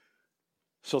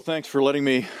So thanks for letting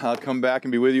me come back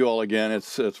and be with you all again.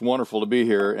 It's wonderful to be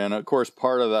here, and of course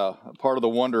part of the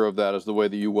wonder of that is the way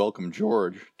that you welcome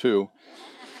George too.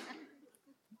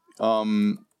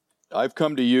 I've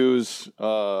come to use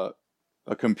a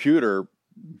computer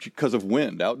because of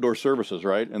wind, outdoor services,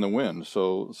 right, and the wind.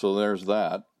 So there's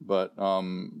that. But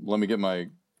let me get my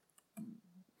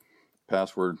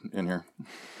password in here.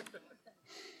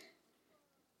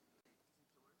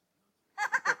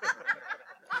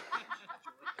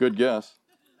 Good guess.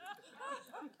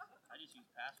 I just use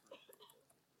passwords.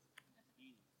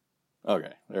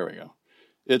 Okay, there we go.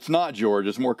 It's not George.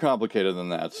 It's more complicated than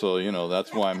that. So,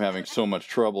 that's why I'm having so much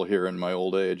trouble here in my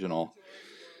old age and all.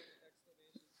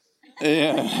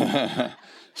 Yeah.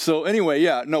 So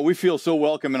anyway, we feel so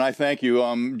welcome, and I thank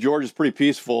you. George is pretty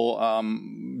peaceful.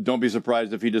 Don't be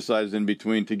surprised if he decides in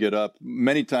between to get up.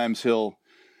 Many times he'll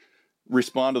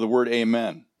respond to the word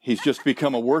amen. He's just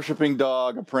become a worshiping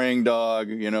dog, a praying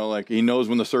dog, like he knows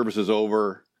when the service is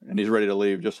over and he's ready to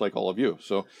leave, just like all of you.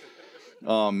 So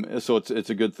it's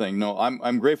a good thing. No,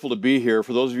 I'm grateful to be here.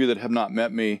 For those of you that have not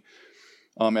met me,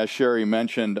 as Sherry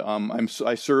mentioned,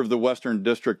 I serve the Western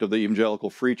District of the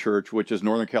Evangelical Free Church, which is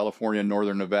Northern California and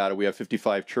Northern Nevada. We have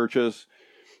 55 churches.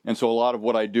 And so a lot of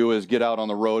what I do is get out on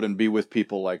the road and be with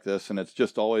people like this. And it's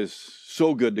just always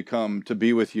so good to come to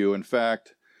be with you. In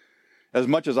fact, as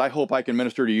much as I hope I can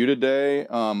minister to you today,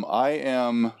 I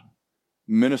am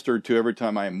ministered to every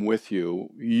time I am with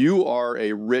you. You are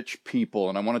a rich people,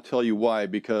 and I want to tell you why,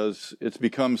 because it's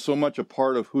become so much a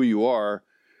part of who you are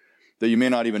that you may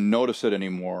not even notice it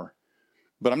anymore.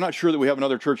 But I'm not sure that we have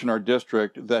another church in our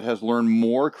district that has learned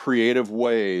more creative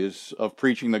ways of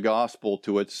preaching the gospel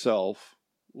to itself,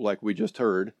 like we just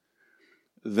heard,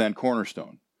 than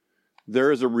Cornerstone.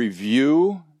 There is a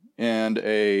review and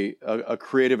a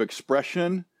creative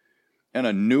expression and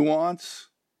a nuance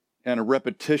and a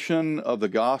repetition of the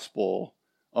gospel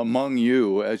among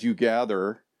you as you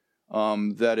gather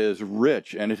that is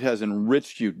rich, and it has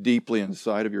enriched you deeply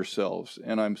inside of yourselves.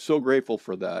 And I'm so grateful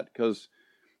for that, because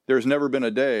there's never been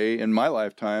a day in my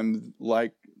lifetime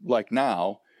like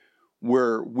now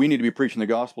where we need to be preaching the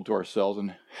gospel to ourselves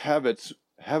and have its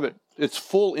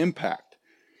full impact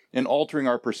in altering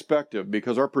our perspective,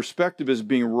 because our perspective is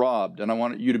being robbed, and I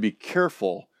want you to be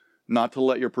careful not to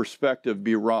let your perspective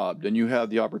be robbed, and you have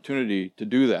the opportunity to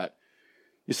do that.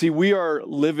 You see, we are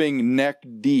living neck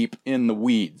deep in the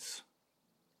weeds.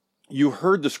 You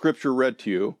heard the scripture read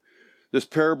to you. This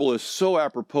parable is so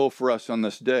apropos for us on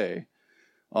this day,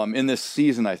 in this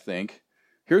season, I think.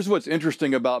 Here's what's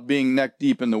interesting about being neck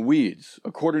deep in the weeds.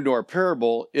 According to our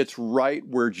parable, it's right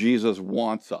where Jesus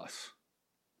wants us.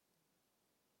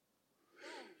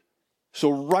 So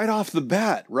right off the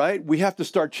bat, right, we have to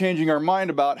start changing our mind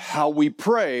about how we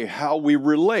pray, how we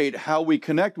relate, how we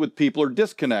connect with people or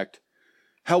disconnect,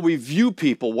 how we view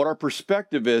people, what our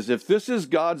perspective is. If this is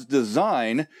God's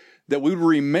design, that we would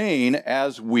remain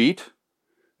as wheat,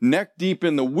 neck deep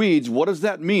in the weeds, what does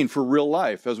that mean for real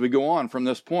life as we go on from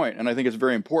this point? And I think it's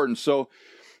very important. So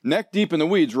neck deep in the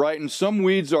weeds, right? And some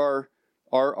weeds are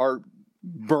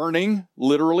burning,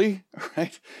 literally,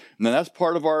 right? And that's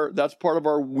part of our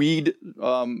weed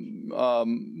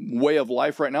way of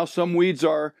life right now. Some weeds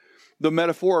are the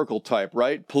metaphorical type,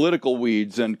 right? Political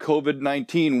weeds and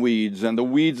COVID-19 weeds and the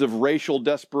weeds of racial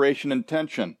desperation and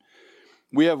tension.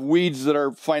 We have weeds that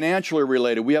are financially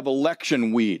related. We have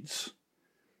election weeds.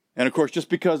 And of course, just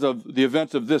because of the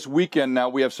events of this weekend now,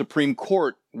 we have Supreme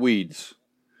Court weeds.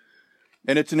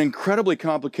 And it's an incredibly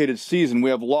complicated season. We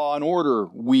have law and order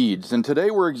weeds. And today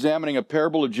we're examining a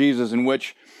parable of Jesus in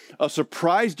which a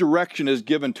surprise direction is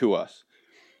given to us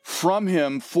from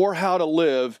him for how to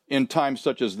live in times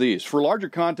such as these. For larger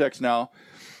context now,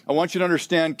 I want you to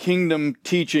understand kingdom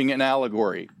teaching and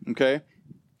allegory, okay?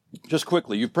 Just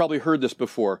quickly, you've probably heard this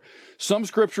before. Some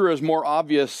scripture is more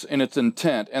obvious in its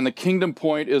intent, and the kingdom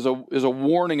point is a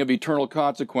warning of eternal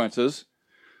consequences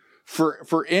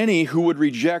for any who would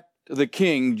reject the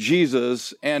King,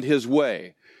 Jesus, and his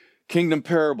way. Kingdom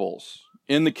parables.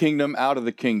 In the kingdom, out of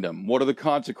the kingdom. What are the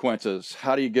consequences?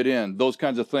 How do you get in? Those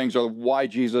kinds of things are why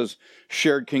Jesus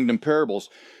shared kingdom parables.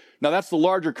 Now, that's the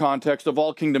larger context of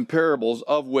all kingdom parables,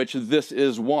 of which this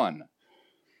is one.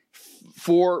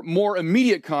 For more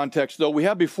immediate context, though, we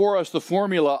have before us the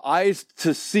formula, eyes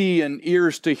to see and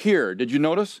ears to hear. Did you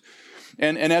notice?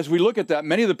 And as we look at that,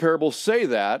 many of the parables say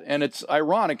that, and it's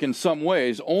ironic in some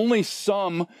ways. Only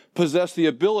some possess the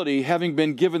ability, having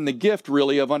been given the gift,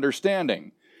 really, of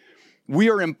understanding. We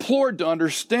are implored to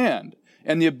understand,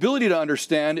 and the ability to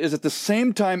understand is at the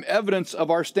same time evidence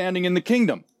of our standing in the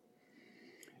kingdom.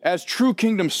 As true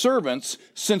kingdom servants,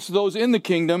 since those in the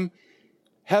kingdom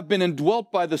have been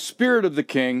indwelt by the Spirit of the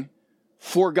King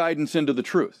for guidance into the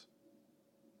truth.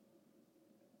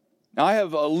 Now, I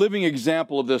have a living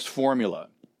example of this formula.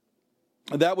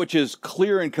 That which is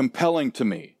clear and compelling to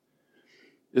me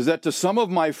is that to some of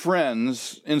my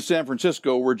friends in San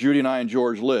Francisco, where Judy and I and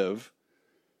George live,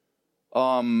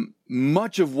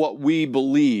 much of what we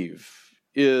believe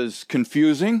is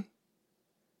confusing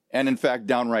and, in fact,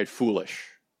 downright foolish.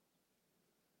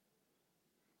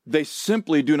 They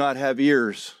simply do not have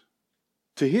ears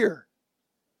to hear.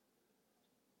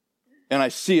 And I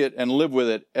see it and live with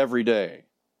it every day.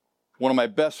 One of my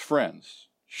best friends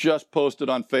just posted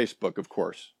on Facebook, of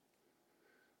course,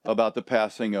 about the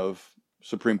passing of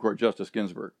Supreme Court Justice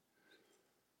Ginsburg.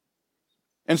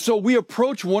 And so we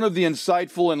approach one of the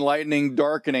insightful, enlightening,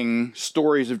 darkening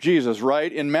stories of Jesus,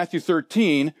 right? In Matthew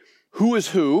 13, who is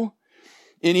who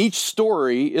in each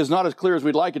story is not as clear as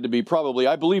we'd like it to be, probably.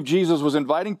 I believe Jesus was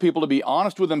inviting people to be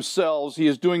honest with themselves. He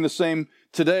is doing the same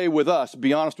today with us.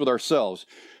 Be honest with ourselves.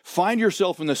 Find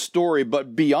yourself in the story,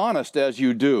 but be honest as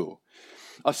you do.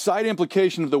 A side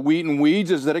implication of the wheat and weeds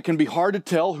is that it can be hard to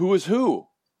tell who is who.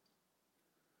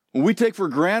 We take for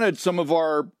granted some of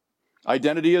our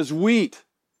identity as wheat.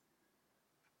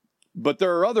 But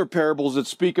there are other parables that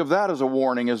speak of that as a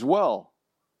warning as well.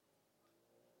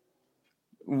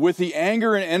 With the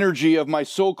anger and energy of my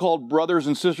so-called brothers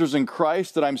and sisters in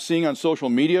Christ that I'm seeing on social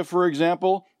media, for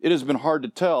example, it has been hard to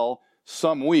tell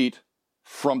some wheat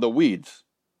from the weeds.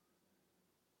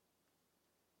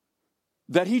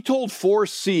 That he told 4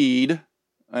 seed,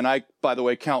 and I, by the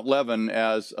way, count leaven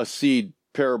as a seed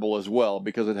parable as well,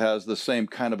 because it has the same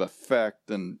kind of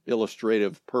effect and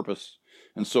illustrative purpose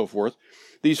and so forth.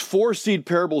 These 4 seed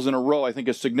parables in a row, I think,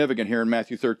 is significant here in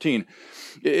Matthew 13.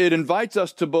 It invites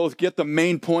us to both get the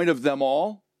main point of them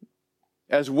all,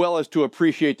 as well as to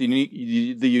appreciate the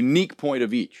unique point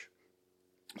of each.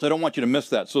 So I don't want you to miss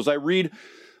that. So as I read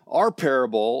our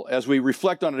parable, as we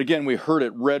reflect on it again, we heard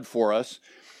it read for us,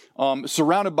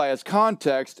 surrounded by its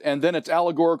context and then its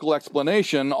allegorical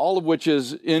explanation, all of which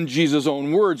is in Jesus'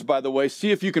 own words, by the way.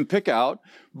 See if you can pick out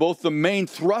both the main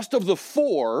thrust of the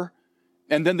 4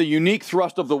 and then the unique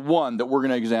thrust of the 1 that we're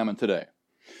going to examine today.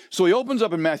 So he opens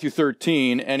up in Matthew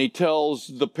 13 and he tells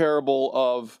the parable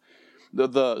of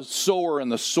the sower and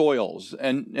the soils.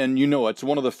 And you know, it's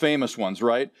one of the famous ones,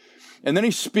 right? And then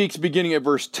he speaks beginning at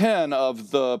verse 10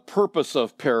 of the purpose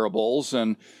of parables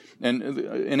and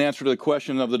in answer to the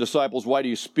question of the disciples, why do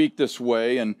you speak this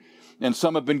way? And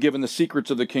some have been given the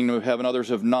secrets of the kingdom of heaven, others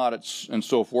have not, and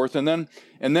so forth. And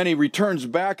then he returns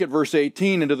back at verse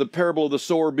 18 into the parable of the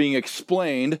sower being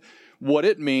explained, what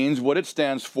it means, what it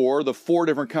stands for, the 4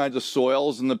 different kinds of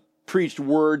soils, and the preached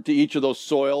word to each of those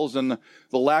soils, and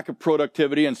the lack of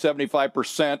productivity, and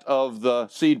 75% of the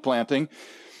seed planting.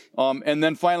 And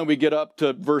then finally we get up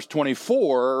to verse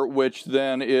 24, which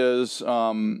then is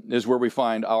where we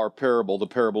find our parable, the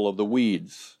parable of the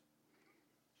weeds.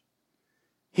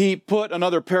 He put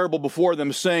another parable before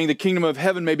them, saying, the kingdom of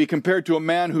heaven may be compared to a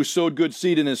man who sowed good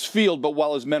seed in his field, but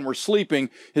while his men were sleeping,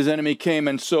 his enemy came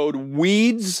and sowed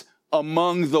weeds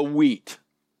among the wheat.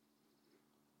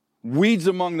 Weeds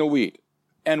among the wheat,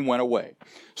 and went away.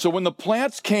 So when the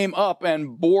plants came up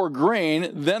and bore grain,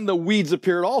 then the weeds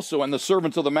appeared also, and the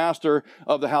servants of the master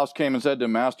of the house came and said to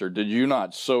him, Master, did you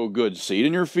not sow good seed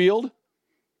in your field?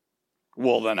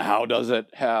 Well, then how does it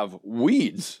have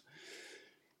weeds?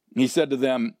 He said to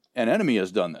them, an enemy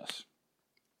has done this.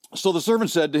 So the servant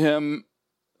said to him,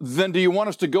 then do you want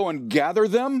us to go and gather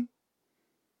them?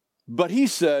 But he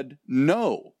said,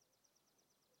 no.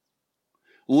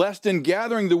 Lest in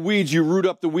gathering the weeds you root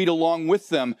up the wheat along with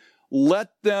them. Let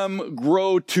them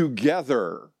grow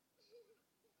together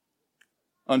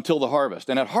until the harvest.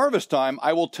 And at harvest time,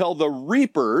 I will tell the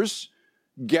reapers,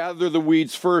 gather the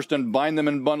weeds first and bind them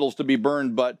in bundles to be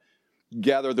burned, but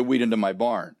gather the wheat into my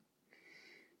barn.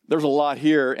 There's a lot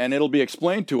here, and it'll be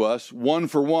explained to us one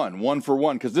for one,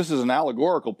 because this is an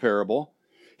allegorical parable.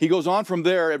 He goes on from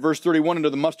there at verse 31 into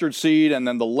the mustard seed and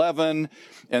then the leaven,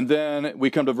 and then we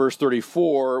come to verse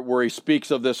 34 where he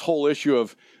speaks of this whole issue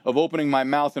of opening my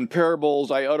mouth in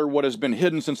parables. I utter what has been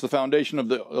hidden since the foundation of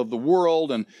the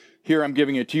world, and here I'm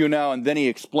giving it to you now. And then he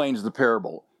explains the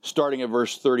parable, starting at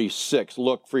verse 36.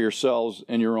 Look for yourselves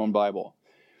in your own Bible.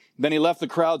 Then he left the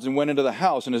crowds and went into the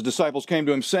house, and his disciples came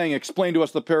to him, saying, explain to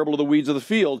us the parable of the weeds of the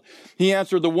field. He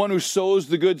answered, the one who sows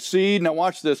the good seed. Now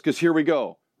watch this, because here we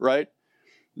go, right?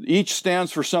 Each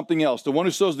stands for something else. The one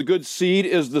who sows the good seed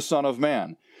is the Son of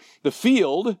Man. The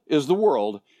field is the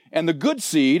world, and the good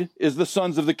seed is the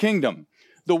sons of the kingdom.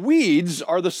 The weeds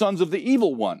are the sons of the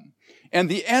evil one, and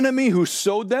the enemy who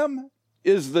sowed them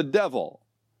is the devil.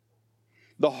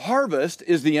 The harvest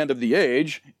is the end of the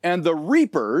age, and the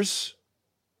reapers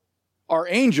are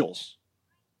angels.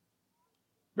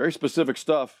 Very specific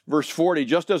stuff. Verse 40,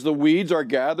 just as the weeds are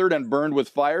gathered and burned with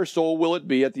fire, so will it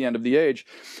be at the end of the age.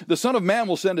 The Son of Man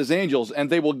will send his angels, and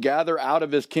they will gather out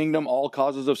of his kingdom all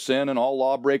causes of sin and all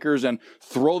lawbreakers and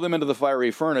throw them into the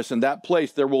fiery furnace. In that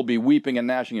place there will be weeping and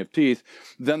gnashing of teeth.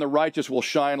 Then the righteous will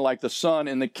shine like the sun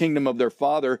in the kingdom of their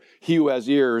Father. He who has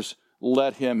ears,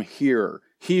 let him hear.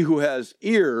 He who has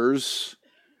ears,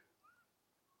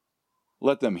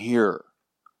 let them hear.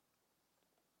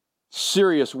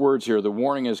 Serious words here. The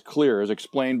warning is clear, as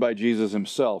explained by Jesus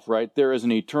himself, right? There is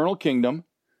an eternal kingdom,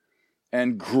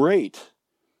 and great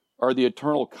are the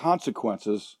eternal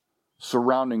consequences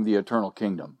surrounding the eternal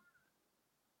kingdom.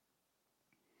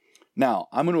 Now,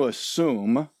 I'm going to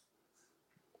assume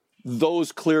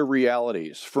those clear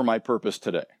realities for my purpose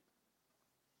today.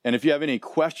 And if you have any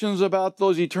questions about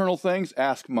those eternal things,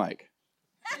 ask Mike.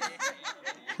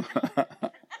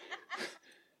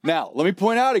 Now, let me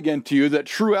point out again to you that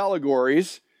true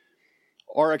allegories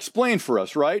are explained for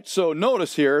us, right? So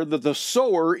notice here that the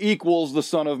sower equals the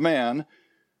Son of Man.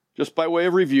 Just by way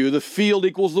of review, the field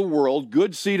equals the world.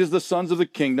 Good seed is the sons of the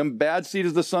kingdom. Bad seed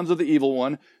is the sons of the evil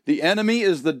one. The enemy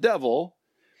is the devil.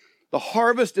 The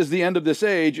harvest is the end of this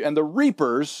age, and the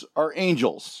reapers are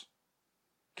angels.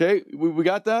 Okay, we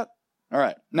got that? All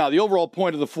right. Now, the overall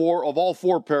point of all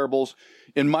four parables,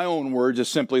 in my own words, is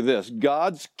simply this.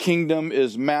 God's kingdom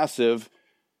is massive,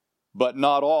 but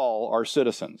not all are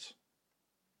citizens.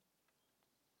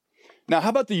 Now, how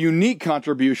about the unique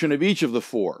contribution of each of the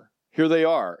four? Here they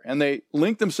are, and they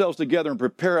link themselves together and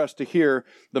prepare us to hear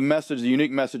the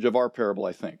unique message of our parable,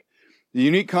 I think. The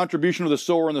unique contribution of the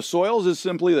sower and the soils is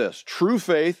simply this. True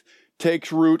faith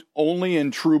takes root only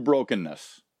in true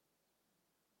brokenness.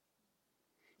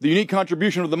 The unique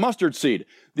contribution of the mustard seed.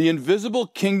 The invisible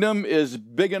kingdom is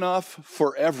big enough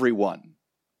for everyone.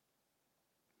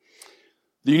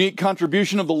 The unique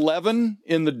contribution of the leaven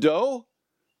in the dough.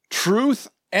 Truth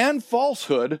and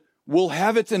falsehood will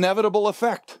have its inevitable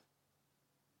effect.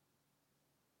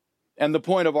 And the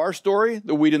point of our story,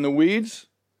 the wheat and the weeds,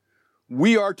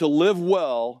 we are to live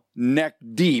well neck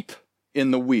deep in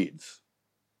the weeds.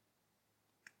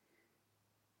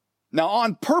 Now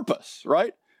on purpose,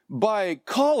 right? By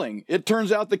calling, it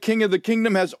turns out the king of the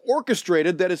kingdom has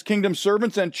orchestrated that his kingdom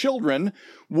servants and children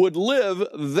would live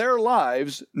their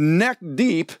lives neck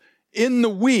deep in the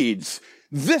weeds.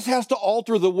 This has to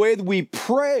alter the way that we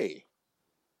pray,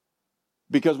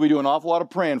 because we do an awful lot of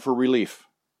praying for relief.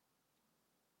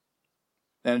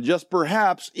 And just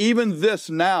perhaps even this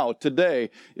now, today,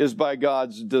 is by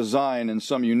God's design in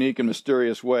some unique and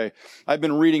mysterious way. I've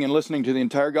been reading and listening to the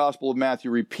entire Gospel of Matthew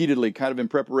repeatedly, kind of in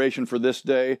preparation for this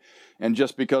day, and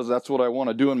just because that's what I want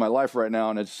to do in my life right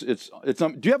now. And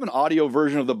do you have an audio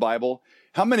version of the Bible?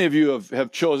 How many of you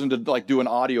have chosen to do an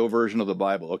audio version of the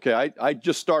Bible? Okay, I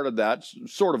just started that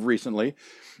sort of recently,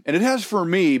 and it has for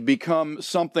me become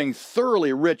something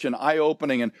thoroughly rich and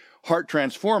eye-opening and heart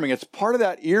transforming. It's part of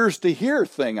that ears to hear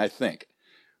thing, I think,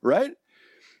 right?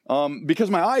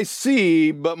 Because my eyes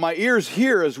see, but my ears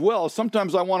hear as well.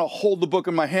 Sometimes I want to hold the book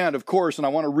in my hand, of course, and I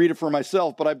want to read it for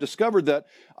myself, but I've discovered that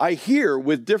I hear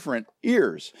with different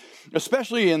ears,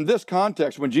 especially in this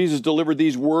context when Jesus delivered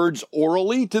these words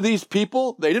orally to these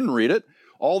people. They didn't read it.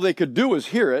 All they could do was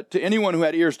hear it. To anyone who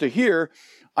had ears to hear,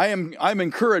 I'm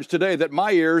encouraged today that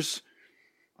my ears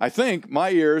are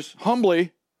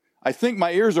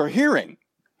hearing,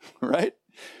 right?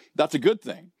 That's a good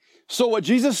thing. So what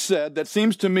Jesus said that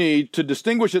seems to me to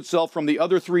distinguish itself from the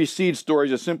other three seed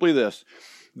stories is simply this.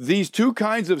 These two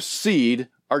kinds of seed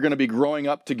are going to be growing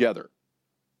up together.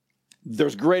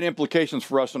 There's great implications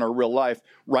for us in our real life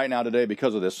right now today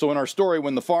because of this. So in our story,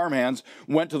 when the farmhands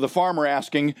went to the farmer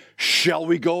asking, "Shall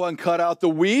we go and cut out the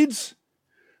weeds?"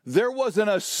 there was an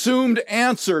assumed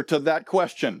answer to that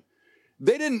question.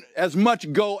 They didn't as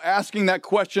much go asking that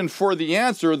question for the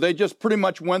answer. They just pretty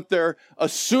much went there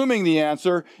assuming the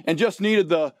answer and just needed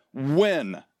the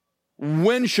when.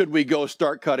 When should we go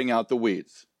start cutting out the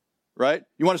weeds? Right?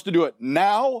 You want us to do it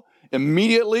now,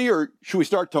 immediately, or should we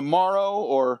start tomorrow?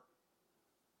 Or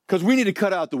because we need to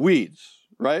cut out the weeds,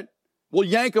 right? We'll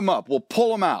yank them up. We'll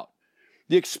pull them out.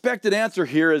 The expected answer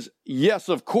here is yes,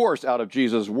 of course, out of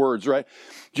Jesus' words, right?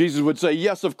 Jesus would say,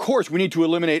 yes, of course, we need to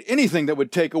eliminate anything that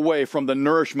would take away from the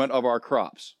nourishment of our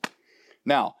crops.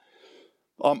 Now,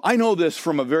 I know this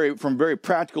from very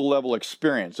practical level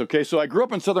experience, okay? So I grew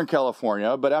up in Southern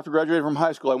California, but after graduating from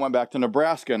high school, I went back to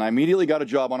Nebraska, and I immediately got a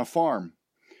job on a farm.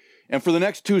 And for the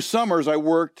next 2 summers, I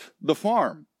worked the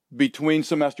farm between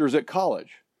semesters at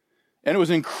college. And it was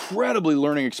an incredibly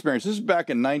learning experience. This is back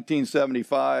in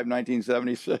 1975,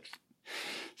 1976.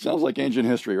 Sounds like ancient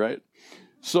history, right?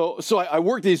 So I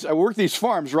worked these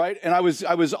farms, right? And I was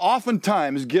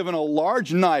oftentimes given a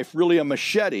large knife, really a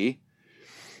machete,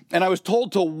 and I was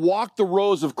told to walk the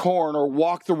rows of corn or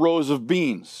walk the rows of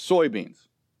beans, soybeans.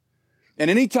 And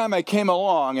anytime I came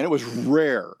along, and it was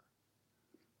rare,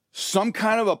 some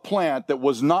kind of a plant that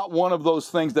was not one of those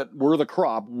things that were the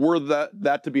crop, were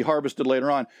that to be harvested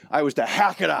later on, I was to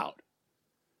hack it out.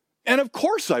 And of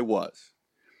course I was.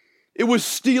 It was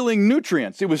stealing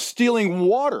nutrients. It was stealing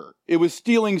water. It was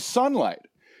stealing sunlight.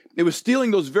 It was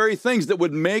stealing those very things that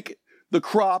would make the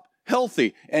crop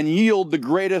healthy and yield the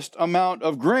greatest amount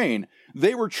of grain.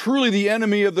 They were truly the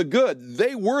enemy of the good.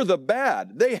 They were the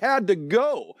bad. They had to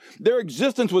go. Their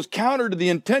existence was counter to the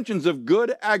intentions of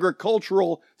good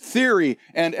agricultural theory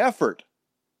and effort.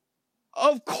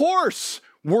 Of course,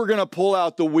 we're going to pull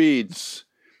out the weeds.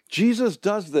 Jesus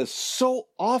does this so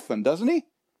often, doesn't he?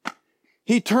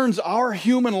 He turns our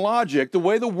human logic, the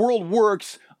way the world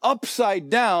works, upside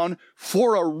down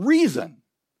for a reason,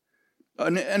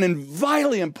 an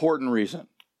vitally important reason.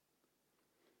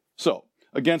 So,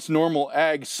 against normal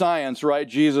ag science, right,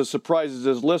 Jesus surprises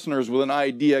his listeners with an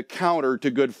idea counter to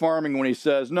good farming when he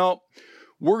says, no,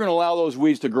 we're going to allow those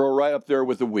weeds to grow right up there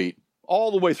with the wheat,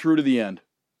 all the way through to the end,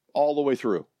 all the way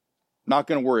through. Not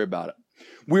going to worry about it.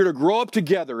 We're to grow up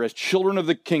together as children of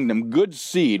the kingdom, good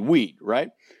seed, wheat, right?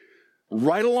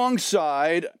 Right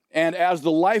alongside and as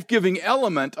the life-giving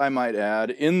element, I might add,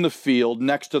 in the field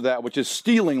next to that which is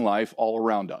stealing life all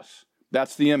around us.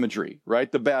 That's the imagery,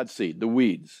 right? The bad seed, the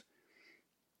weeds.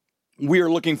 We are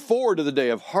looking forward to the day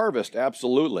of harvest,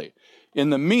 absolutely. In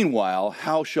the meanwhile,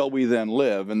 how shall we then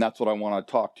live? And that's what I want to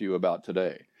talk to you about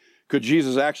today. Could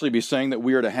Jesus actually be saying that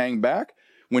we are to hang back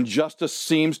when justice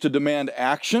seems to demand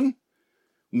action?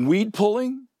 Weed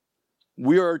pulling?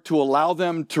 We are to allow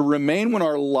them to remain when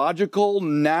our logical,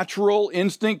 natural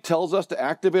instinct tells us to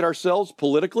activate ourselves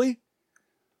politically,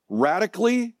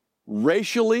 radically,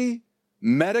 racially,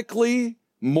 medically,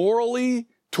 morally,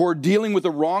 toward dealing with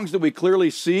the wrongs that we clearly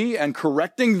see and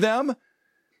correcting them?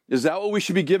 Is that what we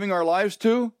should be giving our lives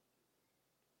to?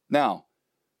 Now,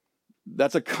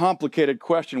 that's a complicated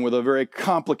question with a very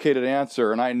complicated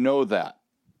answer, and I know that.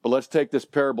 But let's take this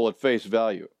parable at face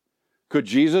value. Could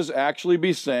Jesus actually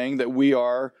be saying that we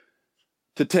are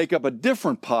to take up a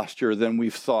different posture than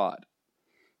we've thought?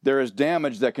 There is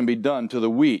damage that can be done to the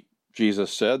wheat,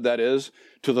 Jesus said, that is,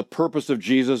 to the purpose of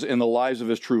Jesus in the lives of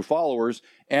his true followers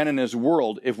and in his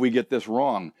world if we get this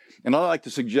wrong. And I'd like to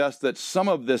suggest that some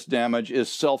of this damage is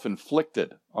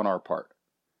self-inflicted on our part.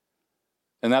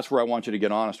 And that's where I want you to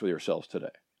get honest with yourselves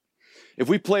today. If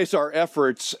we place our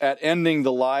efforts at ending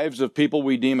the lives of people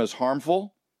we deem as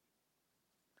harmful,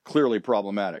 clearly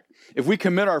problematic. If we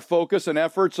commit our focus and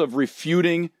efforts of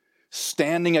refuting,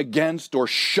 standing against, or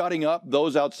shutting up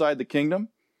those outside the kingdom,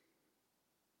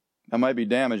 that might be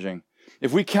damaging.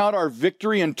 If we count our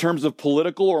victory in terms of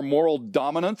political or moral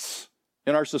dominance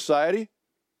in our society,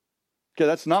 okay,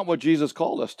 that's not what Jesus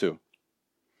called us to.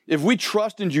 If we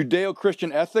trust in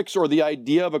Judeo-Christian ethics or the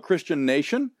idea of a Christian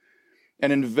nation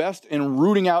and invest in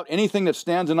rooting out anything that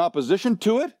stands in opposition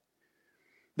to it,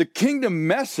 the kingdom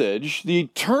message, the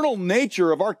eternal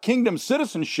nature of our kingdom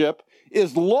citizenship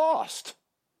is lost.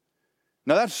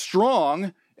 Now that's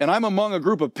strong, and I'm among a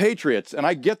group of patriots, and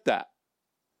I get that.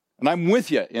 And I'm with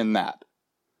you in that.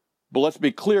 But let's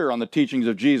be clear on the teachings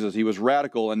of Jesus. He was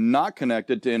radical and not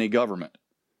connected to any government.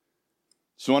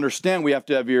 So understand we have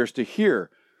to have ears to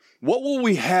hear. What will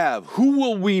we have? Who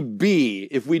will we be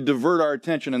if we divert our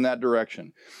attention in that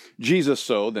direction? Jesus,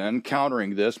 so then,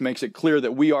 countering this, makes it clear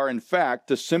that we are, in fact,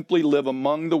 to simply live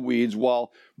among the weeds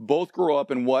while both grow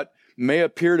up in what may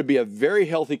appear to be a very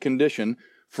healthy condition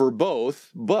for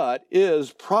both, but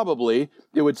is probably,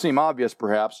 it would seem obvious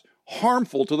perhaps,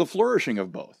 harmful to the flourishing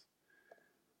of both.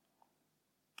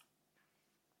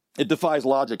 It defies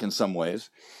logic in some ways.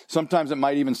 Sometimes it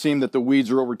might even seem that the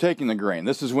weeds are overtaking the grain.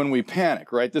 This is when we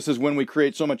panic, right? This is when we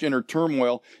create so much inner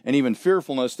turmoil and even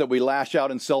fearfulness that we lash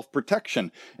out in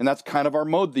self-protection. And that's kind of our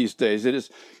mode these days. It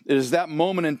is that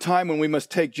moment in time when we must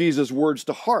take Jesus' words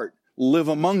to heart, live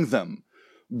among them,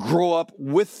 grow up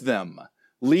with them,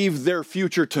 leave their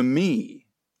future to me,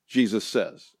 Jesus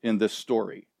says in this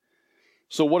story.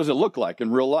 So what does it look like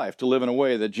in real life to live in a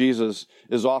way that Jesus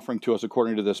is offering to us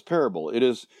according to this parable? It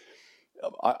is,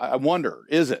 I wonder,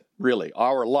 is it really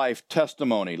our life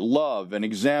testimony, love, and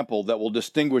example that will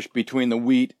distinguish between the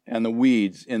wheat and the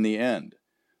weeds in the end?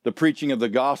 The preaching of the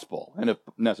gospel, and if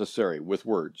necessary, with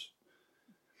words.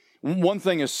 One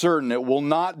thing is certain, it will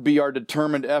not be our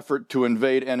determined effort to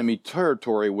invade enemy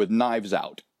territory with knives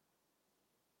out.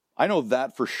 I know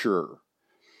that for sure.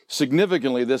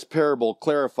 Significantly, this parable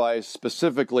clarifies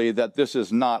specifically that this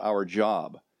is not our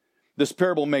job. This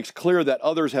parable makes clear that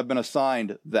others have been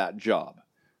assigned that job,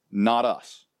 not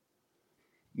us.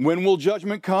 When will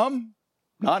judgment come?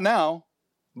 Not now,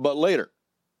 but later.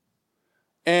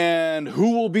 And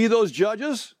who will be those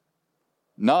judges?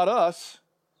 Not us,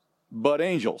 but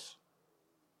angels.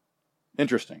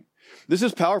 Interesting. This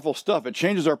is powerful stuff. It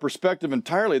changes our perspective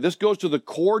entirely. This goes to the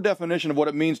core definition of what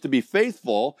it means to be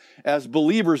faithful as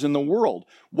believers in the world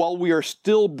while we are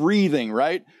still breathing,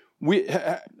 right?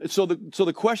 So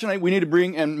the question we need to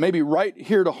bring, and maybe right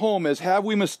here to home, is have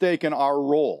we mistaken our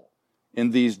role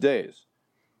in these days?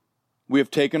 We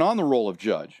have taken on the role of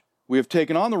judge. We have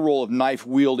taken on the role of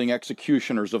knife-wielding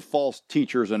executioners, of false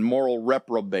teachers and moral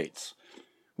reprobates.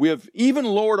 We have even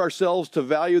lowered ourselves to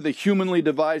value the humanly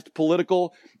devised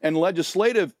political and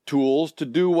legislative tools to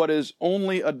do what is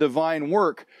only a divine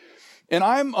work. And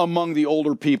I'm among the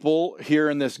older people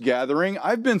here in this gathering.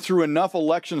 I've been through enough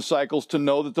election cycles to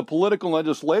know that the political and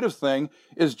legislative thing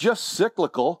is just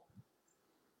cyclical.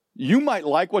 You might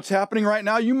like what's happening right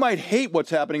now. You might hate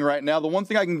what's happening right now. The one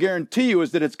thing I can guarantee you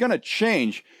is that it's going to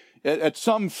change at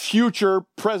some future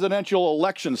presidential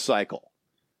election cycle.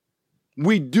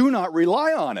 We do not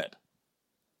rely on it.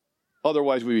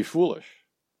 Otherwise, we'd be foolish.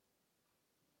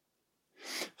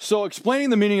 So, explaining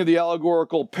the meaning of the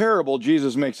allegorical parable,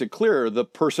 Jesus makes it clear. The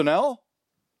personnel,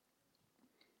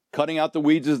 cutting out the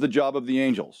weeds is the job of the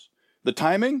angels. The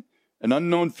timing, an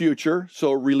unknown future,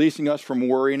 so releasing us from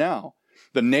worry now.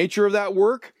 The nature of that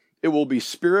work, it will be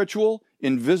spiritual,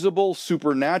 invisible,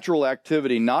 supernatural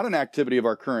activity, not an activity of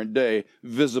our current day,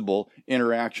 visible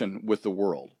interaction with the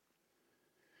world.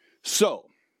 So,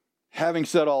 having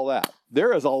said all that,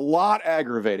 there is a lot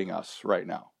aggravating us right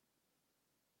now.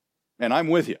 And I'm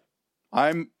with you.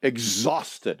 I'm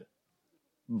exhausted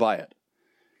by it.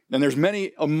 And there's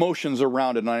many emotions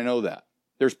around it, and I know that.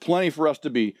 There's plenty for us to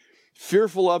be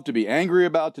fearful of, to be angry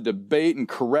about, to debate and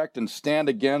correct and stand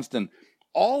against, and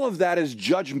all of that is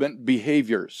judgment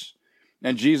behaviors.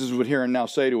 And Jesus would here and now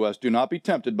say to us, do not be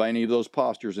tempted by any of those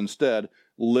postures. Instead,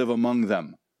 live among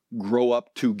them. Grow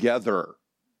up together.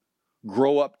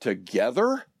 Grow up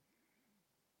together?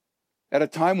 At a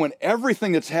time when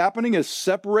everything that's happening is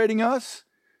separating us?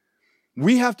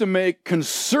 We have to make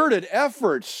concerted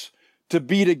efforts to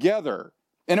be together.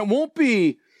 And it won't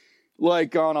be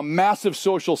like on a massive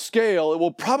social scale. It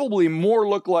will probably more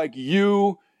look like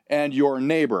you and your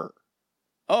neighbor.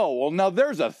 Oh, well, now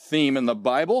there's a theme in the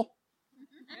Bible.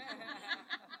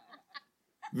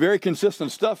 Very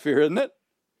consistent stuff here, isn't it?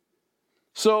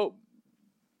 So,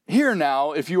 hear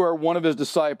now, if you are one of his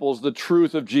disciples, the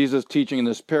truth of Jesus' teaching in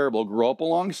this parable. Grow up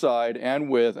alongside and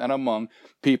with and among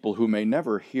people who may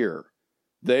never hear.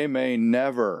 They may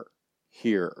never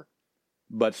hear.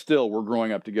 But still, we're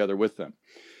growing up together with them.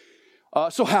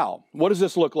 So how? What does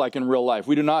this look like in real life?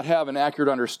 We do not have an accurate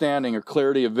understanding or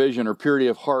clarity of vision or purity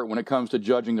of heart when it comes to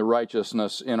judging the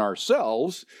righteousness in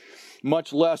ourselves,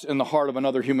 much less in the heart of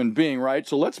another human being, right?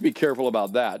 So let's be careful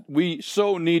about that. We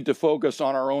so need to focus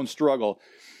on our own struggle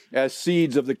as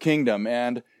seeds of the kingdom,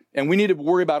 and we need to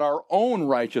worry about our own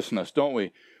righteousness, don't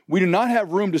we? We do not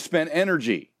have room to spend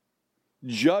energy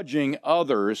judging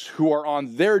others who are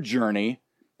on their journey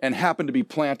and happen to be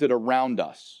planted around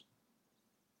us.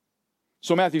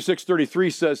 So Matthew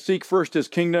 6:33 says, seek first his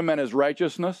kingdom and his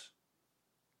righteousness.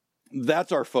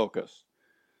 That's our focus.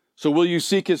 So will you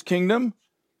seek his kingdom,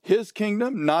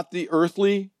 not the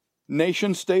earthly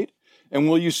nation state? And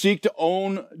will you seek to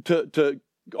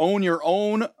own your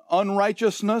own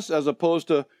unrighteousness as opposed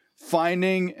to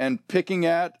finding and picking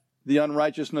at the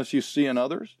unrighteousness you see in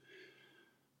others?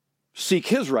 Seek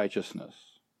his righteousness.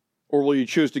 Or will you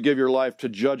choose to give your life to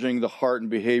judging the heart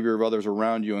and behavior of others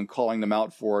around you and calling them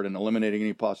out for it and eliminating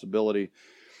any possibility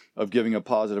of giving a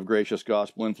positive, gracious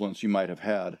gospel influence you might have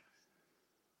had?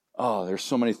 Oh, there's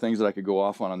so many things that I could go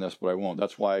off on this, but I won't.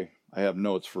 That's why I have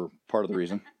notes for part of the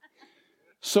reason.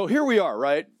 So here we are,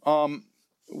 right?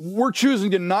 We're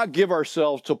choosing to not give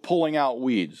ourselves to pulling out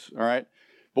weeds, all right?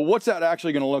 But what's that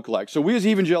actually going to look like? So we as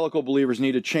evangelical believers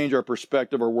need to change our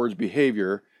perspective, our words,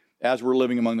 behavior as we're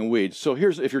living among the weeds. So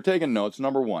here's, if you're taking notes,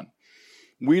 number one,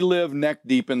 we live neck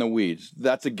deep in the weeds.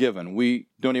 That's a given. We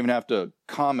don't even have to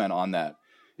comment on that.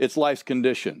 It's life's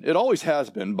condition. It always has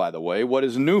been, by the way. What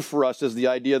is new for us is the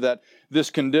idea that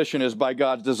this condition is by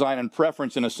God's design and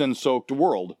preference in a sin-soaked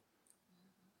world.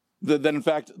 That in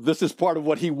fact, this is part of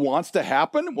what he wants to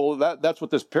happen? Well, that's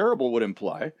what this parable would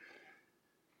imply.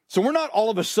 So we're not all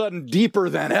of a sudden deeper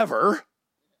than ever.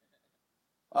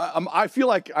 I feel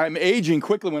like I'm aging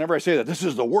quickly whenever I say that. This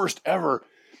is the worst ever.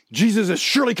 Jesus is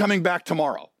surely coming back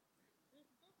tomorrow.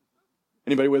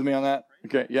 Anybody with me on that?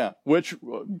 Okay, yeah. Which,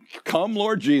 come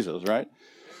Lord Jesus, right?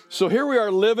 So here we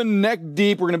are living neck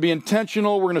deep. We're going to be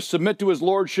intentional. We're going to submit to his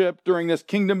lordship during this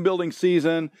kingdom building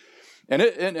season. And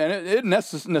it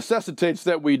necessitates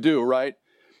that we do, right?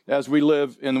 As we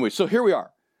live in the weeds. So here we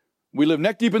are. We live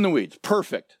neck deep in the weeds.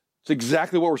 Perfect. It's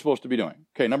exactly what we're supposed to be doing.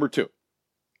 Okay, number 2.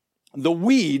 The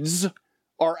weeds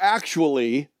are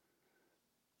actually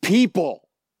people.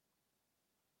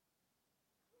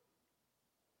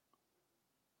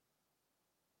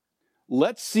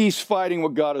 Let's cease fighting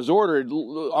what God has ordered.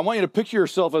 I want you to picture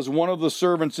yourself as one of the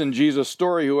servants in Jesus'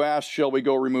 story who asked, shall we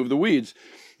go remove the weeds?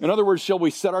 In other words, shall we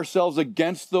set ourselves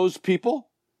against those people?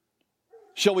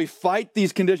 Shall we fight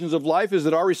these conditions of life? Is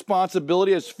it our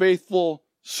responsibility as faithful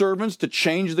servants to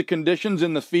change the conditions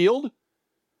in the field?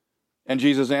 And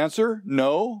Jesus' answer,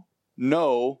 no,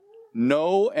 no,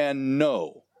 no, and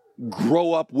no.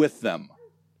 Grow up with them.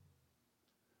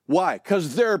 Why?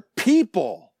 Because they're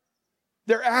people.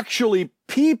 They're actually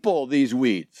people, these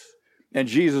weeds. And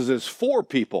Jesus is for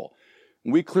people.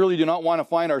 We clearly do not want to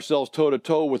find ourselves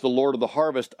toe-to-toe with the Lord of the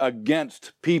harvest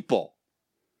against people.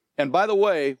 And by the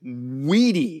way,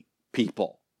 weedy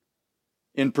people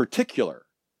in particular,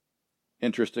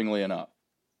 interestingly enough.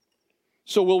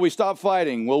 So will we stop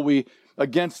fighting? Will we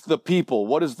against the people?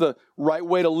 What is the right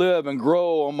way to live and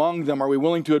grow among them? Are we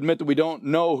willing to admit that we don't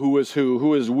know who is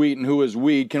wheat and who is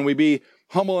weed? Can we be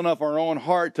humble enough in our own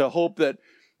heart to hope that,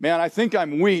 man, I think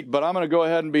I'm wheat, but I'm going to go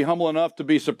ahead and be humble enough to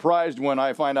be surprised when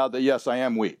I find out that, yes, I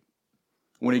am wheat,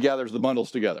 when he gathers the bundles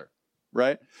together,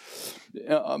 right?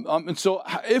 And so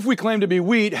if we claim to be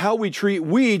wheat, how we treat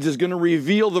weeds is going to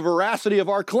reveal the veracity of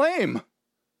our claim.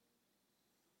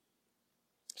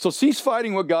 So cease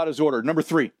fighting what God has ordered. Number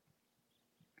 3.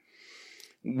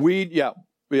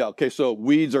 Okay, so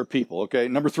weeds are people, okay?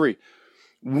 Number 3,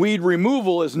 weed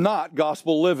removal is not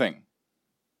gospel living.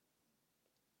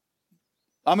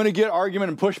 I'm going to get argument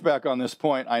and pushback on this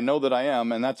point. I know that I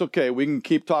am, and that's okay. We can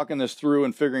keep talking this through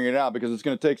and figuring it out because it's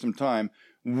going to take some time.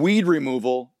 Weed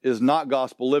removal is not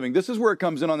gospel living. This is where it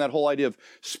comes in on that whole idea of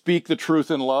speak the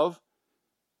truth in love,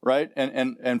 right?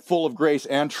 And full of grace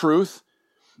and truth.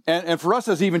 And for us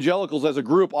as evangelicals, as a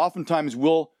group, oftentimes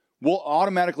we'll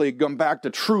automatically come back to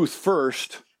truth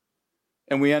first,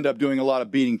 and we end up doing a lot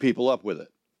of beating people up with it.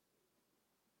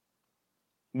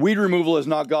 Weed removal is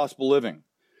not gospel living.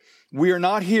 We are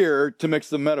not here to mix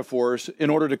the metaphors in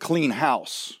order to clean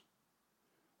house.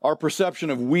 Our perception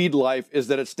of weed life is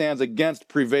that it stands against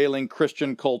prevailing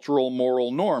Christian cultural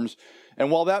moral norms.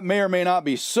 And while that may or may not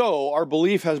be so, our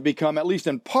belief has become, at least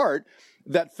in part,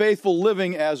 that faithful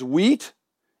living as wheat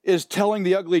is telling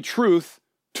the ugly truth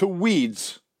to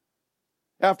weeds.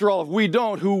 After all, if we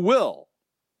don't, who will?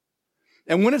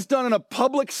 And when it's done in a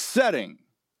public setting,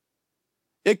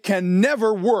 it can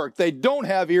never work. They don't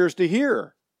have ears to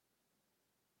hear.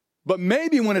 But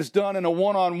maybe when it's done in a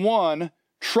one-on-one,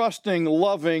 trusting,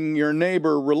 loving your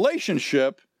neighbor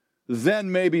relationship,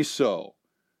 then maybe so,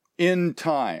 in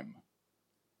time.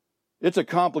 It's a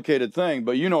complicated thing,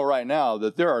 but you know right now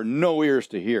that there are no ears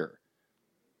to hear.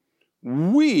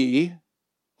 We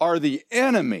are the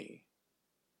enemy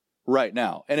right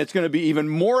now, and it's going to be even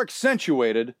more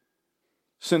accentuated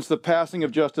since the passing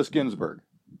of Justice Ginsburg.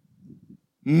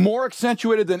 More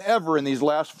accentuated than ever in these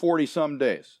last 40-some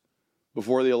days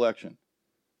before the election.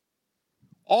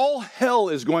 All hell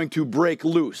is going to break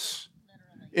loose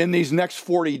in these next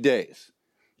 40 days.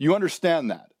 You understand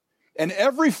that? And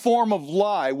every form of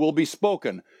lie will be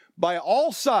spoken by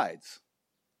all sides.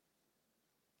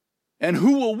 And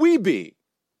who will we be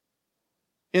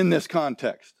in this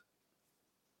context?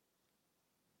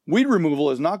 Weed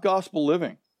removal is not gospel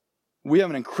living. We have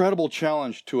an incredible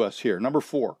challenge to us here. Number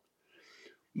 4,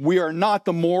 we are not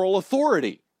the moral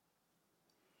authority.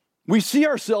 We see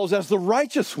ourselves as the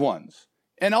righteous ones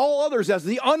and all others as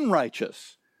the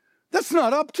unrighteous. That's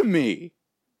not up to me.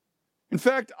 In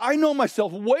fact, I know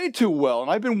myself way too well,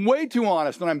 and I've been way too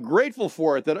honest, and I'm grateful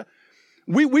for it. That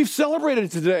we've celebrated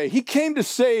it today. He came to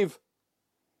save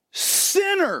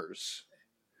sinners.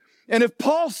 And if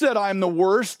Paul said I'm the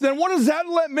worst, then what does that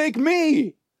make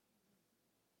me?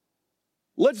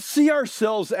 Let's see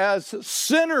ourselves as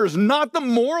sinners, not the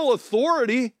moral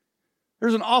authority.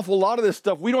 There's an awful lot of this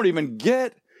stuff we don't even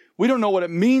get. We don't know what it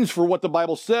means for what the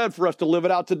Bible said for us to live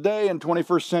it out today in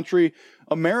 21st century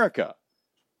America.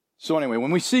 So anyway,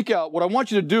 when we seek out, what I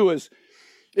want you to do is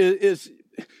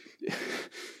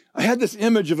I had this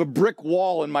image of a brick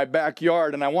wall in my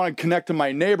backyard, and I want to connect to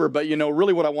my neighbor, but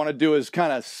really what I want to do is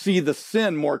kind of see the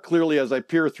sin more clearly as I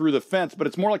peer through the fence, but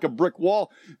it's more like a brick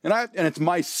wall, and it's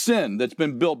my sin that's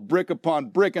been built brick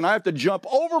upon brick, and I have to jump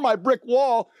over my brick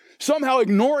wall, somehow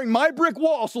ignoring my brick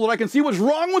wall so that I can see what's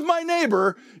wrong with my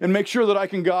neighbor and make sure that I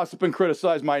can gossip and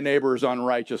criticize my neighbor's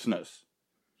unrighteousness.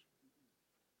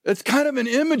 It's kind of an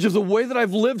image of the way that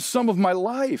I've lived some of my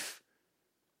life.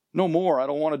 No more. I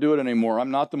don't want to do it anymore.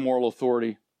 I'm not the moral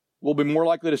authority. We'll be more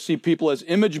likely to see people as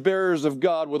image bearers of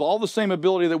God with all the same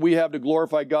ability that we have to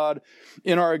glorify God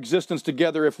in our existence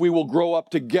together if we will grow up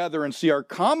together and see our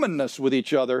commonness with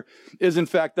each other is in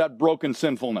fact that broken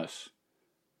sinfulness.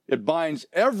 It binds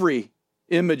every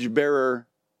image bearer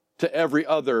to every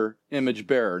other image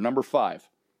bearer. Number 5,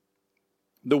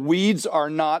 the weeds are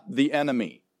not the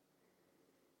enemy.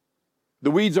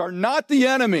 The weeds are not the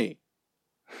enemy.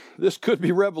 This could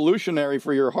be revolutionary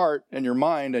for your heart and your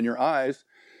mind and your eyes.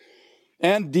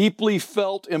 And deeply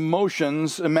felt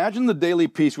emotions. Imagine the daily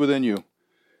peace within you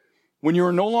when you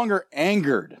are no longer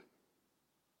angered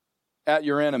at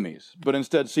your enemies, but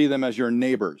instead see them as your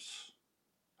neighbors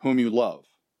whom you love,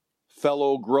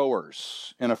 fellow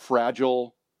growers in a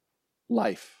fragile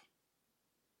life.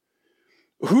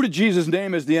 Who did Jesus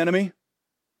name as the enemy?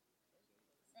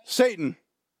 Satan.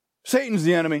 Satan's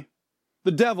the enemy.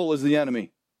 The devil is the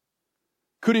enemy.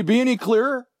 Could he be any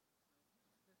clearer?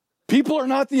 People are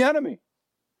not the enemy.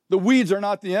 The weeds are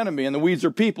not the enemy, and the weeds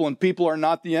are people, and people are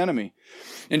not the enemy.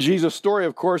 In Jesus' story,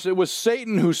 of course, it was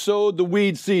Satan who sowed the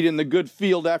weed seed in the good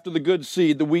field after the good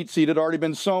seed. The wheat seed had already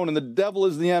been sown, and the devil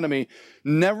is the enemy.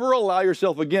 Never allow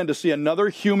yourself again to see another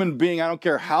human being, I don't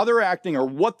care how they're acting or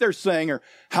what they're saying or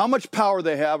how much power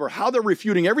they have or how they're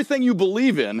refuting everything you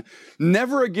believe in.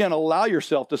 Never again allow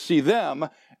yourself to see them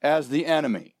as the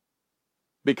enemy,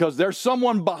 because there's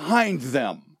someone behind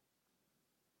them.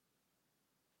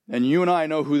 And you and I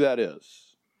know who that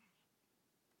is.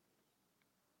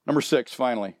 Number 6,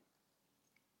 finally.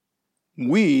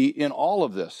 We, in all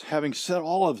of this, having said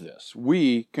all of this,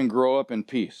 we can grow up in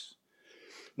peace.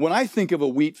 When I think of a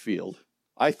wheat field,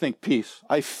 I think peace.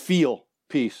 I feel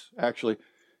peace, actually.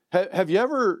 Have you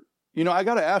ever, I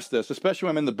got to ask this, especially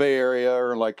when I'm in the Bay Area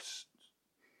or like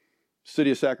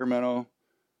city of Sacramento.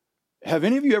 Have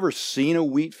any of you ever seen a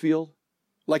wheat field?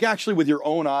 Like actually with your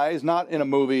own eyes, not in a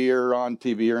movie or on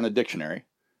TV or in a dictionary.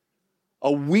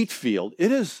 A wheat field.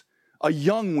 It is a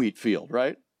young wheat field,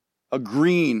 right? A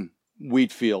green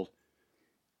wheat field.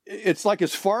 It's like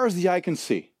as far as the eye can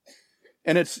see.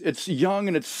 And it's young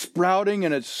and it's sprouting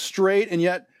and it's straight, and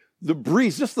yet the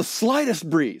breeze, just the slightest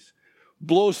breeze,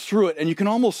 blows through it, and you can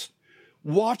almost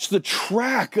watch the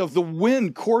track of the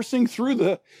wind coursing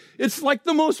through it's like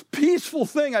the most peaceful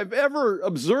thing I've ever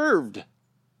observed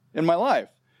in my life.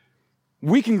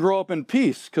 We can grow up in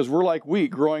peace because we're like wheat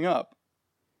growing up.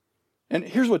 And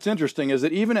here's what's interesting is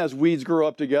that even as weeds grow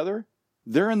up together,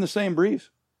 they're in the same breeze.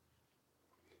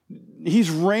 He's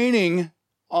raining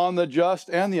on the just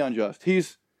and the unjust.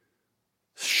 He's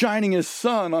shining his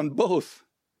sun on both,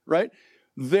 right?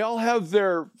 They all have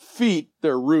their feet,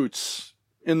 their roots,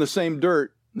 in the same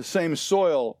dirt, the same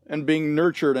soil, and being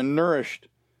nurtured and nourished.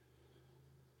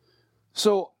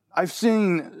 So I've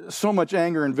seen so much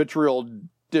anger and vitriol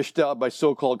dished out by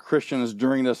so-called Christians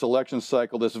during this election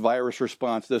cycle, this virus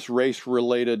response, this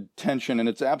race-related tension, and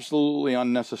it's absolutely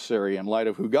unnecessary in light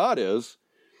of who God is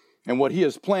and what he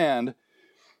has planned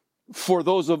for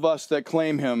those of us that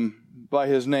claim him by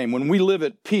his name. When we live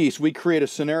at peace, we create a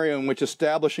scenario in which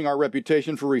establishing our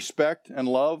reputation for respect and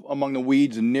love among the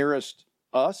weeds nearest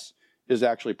us is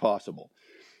actually possible.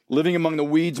 Living among the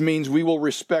weeds means we will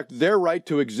respect their right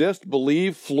to exist,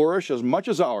 believe, flourish as much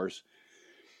as ours,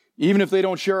 even if they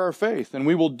don't share our faith. And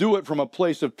we will do it from a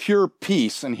place of pure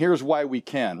peace. And here's why we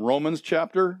can. Romans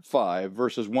chapter 5,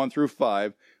 verses 1 through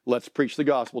 5. Let's preach the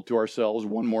gospel to ourselves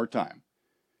one more time.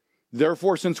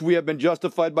 Therefore, since we have been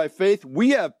justified by faith, we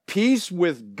have peace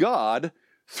with God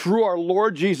through our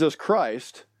Lord Jesus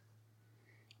Christ,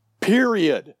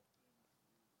 period.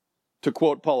 To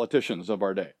quote politicians of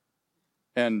our day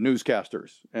and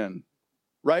newscasters, and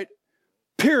right?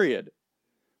 Period.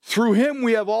 Through him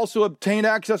we have also obtained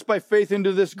access by faith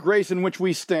into this grace in which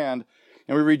we stand,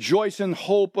 and we rejoice in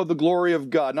hope of the glory of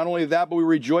God. Not only that, but we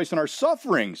rejoice in our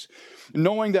sufferings,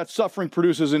 knowing that suffering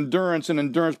produces endurance, and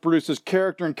endurance produces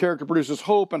character, and character produces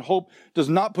hope, and hope does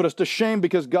not put us to shame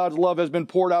because God's love has been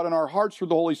poured out in our hearts through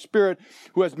the Holy Spirit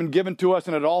who has been given to us,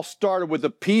 and it all started with the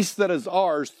peace that is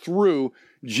ours through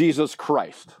Jesus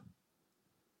Christ.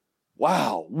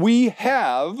 Wow, we're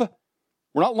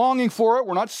not longing for it,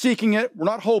 we're not seeking it, we're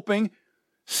not hoping.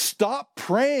 Stop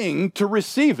praying to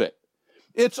receive it.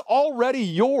 It's already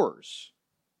yours.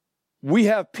 We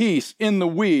have peace in the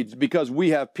weeds because we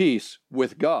have peace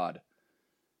with God.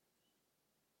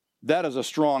 That is a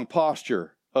strong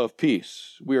posture of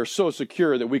peace. We are so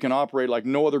secure that we can operate like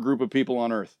no other group of people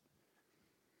on earth.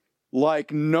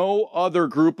 Like no other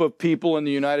group of people in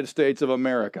the United States of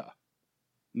America.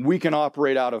 We can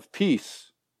operate out of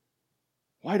peace.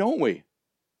 Why don't we?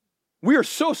 We are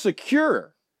so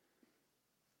secure.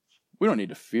 We don't need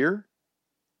to fear.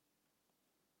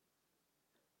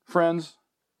 Friends,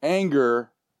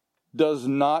 anger does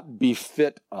not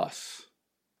befit us.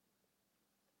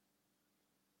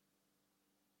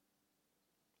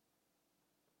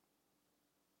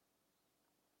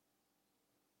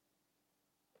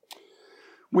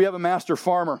 We have a master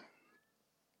farmer,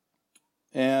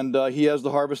 and he has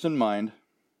the harvest in mind,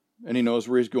 and he knows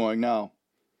where he's going now.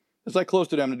 As I close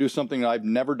today, I'm going to do something that I've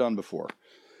never done before,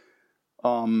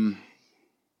 but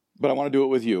I want to do it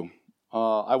with you.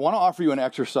 I want to offer you an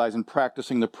exercise in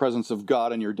practicing the presence of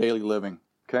God in your daily living,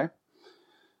 okay?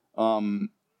 I'm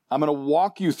going to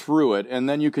walk you through it, and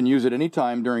then you can use it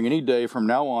anytime during any day from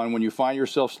now on when you find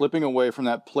yourself slipping away from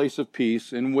that place of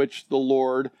peace in which the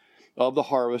Lord of the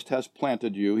harvest has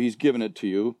planted you. He's given it to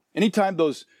you. Anytime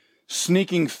those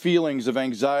sneaking feelings of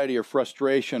anxiety or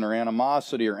frustration or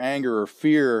animosity or anger or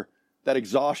fear, that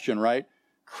exhaustion, right,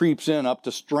 creeps in up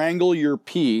to strangle your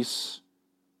peace,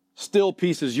 still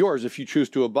peace is yours if you choose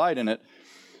to abide in it.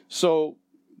 So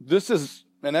this is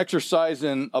an exercise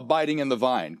in abiding in the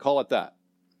vine. Call it that.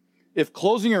 If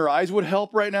closing your eyes would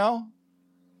help right now,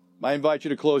 I invite you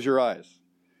to close your eyes.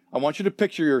 I want you to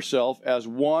picture yourself as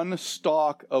one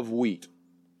stalk of wheat,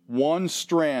 one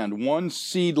strand, one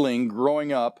seedling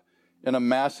growing up in a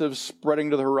massive,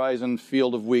 spreading to the horizon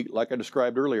field of wheat like I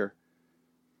described earlier.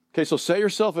 Okay, so set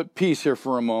yourself at peace here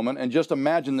for a moment and just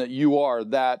imagine that you are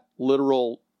that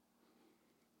literal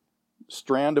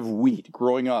strand of wheat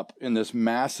growing up in this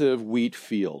massive wheat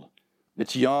field.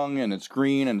 It's young and it's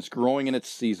green and it's growing in its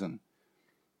season.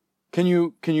 Can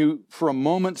you for a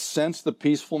moment sense the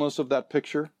peacefulness of that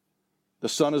picture? The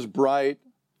sun is bright.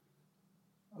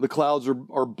 The clouds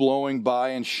are blowing by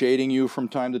and shading you from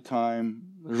time to time.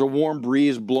 There's a warm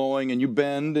breeze blowing and you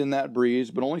bend in that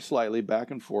breeze, but only slightly back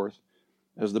and forth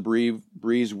as the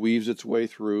breeze weaves its way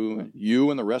through you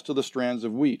and the rest of the strands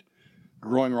of wheat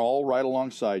growing all right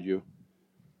alongside you.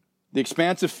 The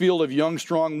expansive field of young,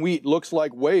 strong wheat looks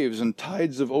like waves and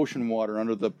tides of ocean water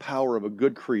under the power of a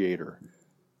good creator.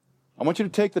 I want you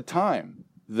to take the time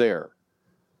there.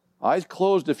 Eyes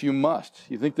closed if you must.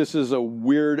 You think this is a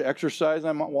weird exercise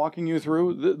I'm walking you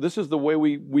through? This is the way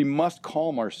we must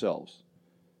calm ourselves,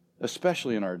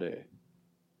 especially in our day.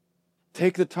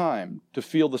 Take the time to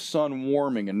feel the sun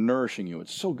warming and nourishing you.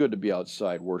 It's so good to be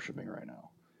outside worshiping right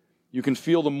now. You can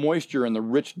feel the moisture in the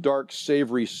rich, dark,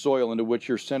 savory soil into which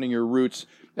you're sending your roots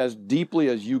as deeply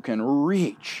as you can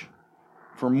reach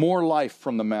for more life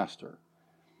from the Master.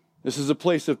 This is a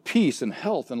place of peace and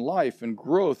health and life and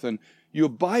growth, and you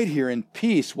abide here in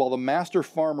peace while the master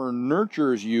farmer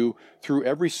nurtures you through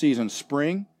every season,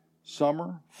 spring,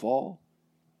 summer, fall,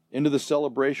 into the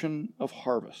celebration of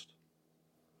harvest.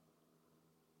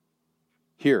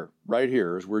 Here, right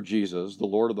here, is where Jesus, the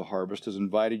Lord of the harvest, has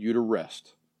invited you to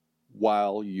rest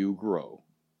while you grow,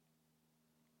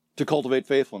 to cultivate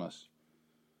faithfulness.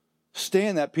 Stay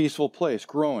in that peaceful place,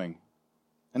 growing,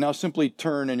 and now simply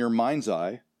turn in your mind's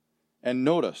eye and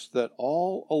notice that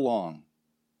all along,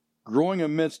 growing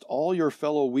amidst all your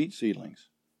fellow wheat seedlings,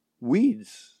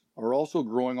 weeds are also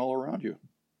growing all around you.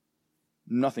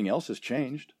 Nothing else has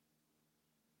changed.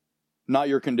 Not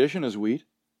your condition as wheat,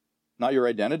 not your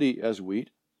identity as wheat,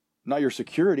 not your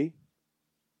security.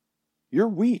 You're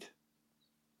wheat.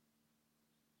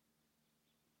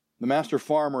 The master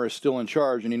farmer is still in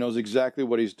charge, and he knows exactly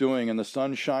what he's doing, and the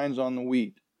sun shines on the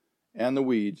wheat and the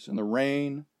weeds, and the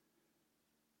rain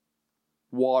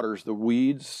waters the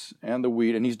weeds and the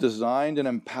wheat, and he's designed and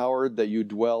empowered that you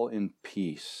dwell in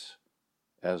peace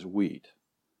as wheat,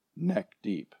 neck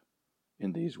deep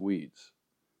in these weeds.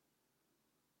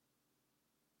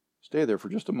 Stay there for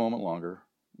just a moment longer.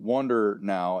 Wonder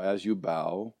now as you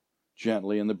bow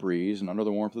gently in the breeze and under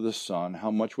the warmth of the sun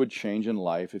how much would change in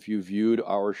life if you viewed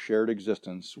our shared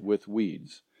existence with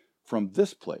weeds from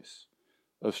this place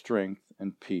of strength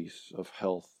and peace, of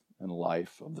health and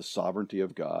life, of the sovereignty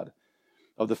of God,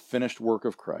 of the finished work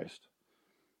of Christ,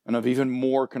 and of even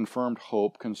more confirmed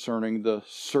hope concerning the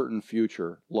certain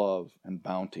future love and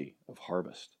bounty of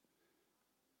harvest.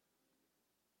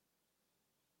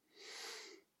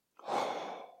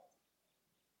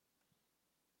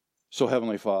 So,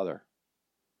 Heavenly Father,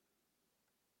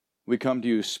 we come to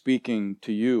you speaking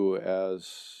to you as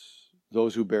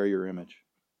those who bear your image.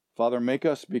 Father, make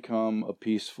us become a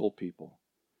peaceful people.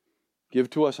 Give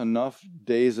to us enough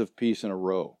days of peace in a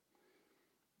row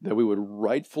that we would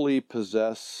rightfully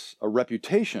possess a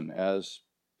reputation as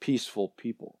peaceful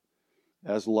people,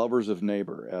 as lovers of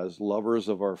neighbor, as lovers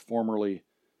of our formerly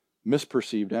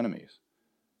misperceived enemies.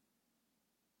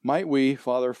 Might we,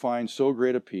 Father, find so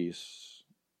great a peace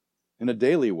in a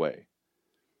daily way,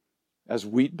 as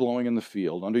wheat blowing in the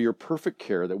field, under your perfect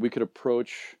care, that we could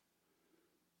approach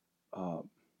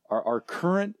our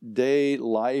current day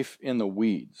life in the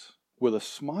weeds with a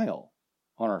smile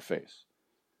on our face.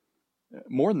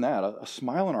 More than that, a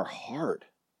smile in our heart.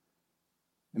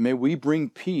 And may we bring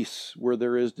peace where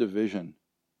there is division.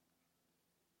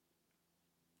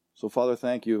 So, Father,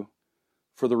 thank you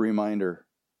for the reminder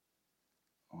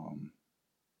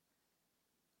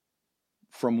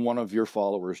from one of your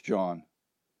followers, John.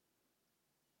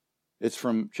 It's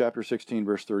from chapter 16,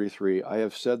 verse 33. I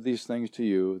have said these things to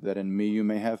you, that in me you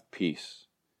may have peace.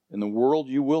 In the world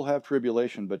you will have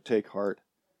tribulation, but take heart.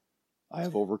 I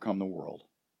have overcome the world.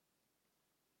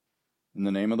 In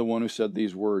the name of the one who said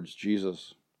these words,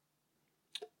 Jesus,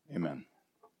 amen.